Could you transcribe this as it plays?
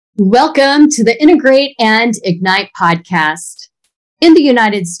Welcome to the Integrate and Ignite podcast. In the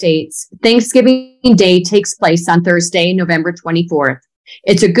United States, Thanksgiving Day takes place on Thursday, November 24th.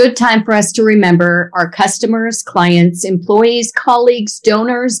 It's a good time for us to remember our customers, clients, employees, colleagues,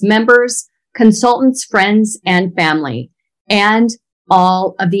 donors, members, consultants, friends, and family, and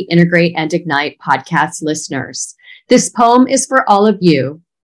all of the Integrate and Ignite podcast listeners. This poem is for all of you.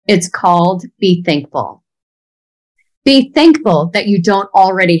 It's called Be Thankful. Be thankful that you don't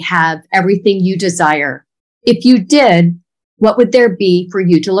already have everything you desire. If you did, what would there be for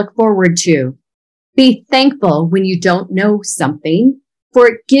you to look forward to? Be thankful when you don't know something, for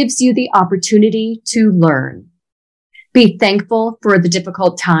it gives you the opportunity to learn. Be thankful for the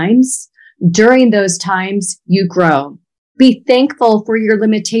difficult times. During those times, you grow. Be thankful for your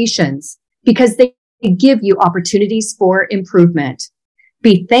limitations because they give you opportunities for improvement.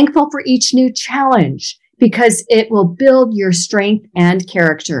 Be thankful for each new challenge because it will build your strength and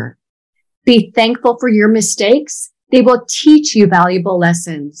character. Be thankful for your mistakes. They will teach you valuable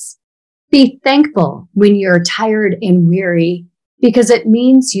lessons. Be thankful when you're tired and weary because it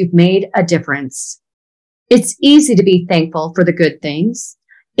means you've made a difference. It's easy to be thankful for the good things.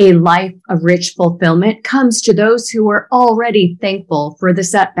 A life of rich fulfillment comes to those who are already thankful for the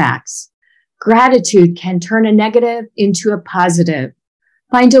setbacks. Gratitude can turn a negative into a positive.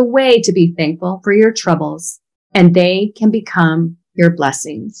 Find a way to be thankful for your troubles, and they can become your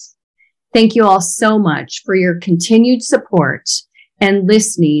blessings. Thank you all so much for your continued support and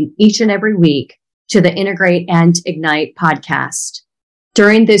listening each and every week to the Integrate and Ignite podcast.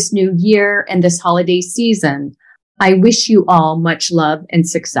 During this new year and this holiday season, I wish you all much love and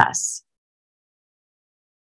success.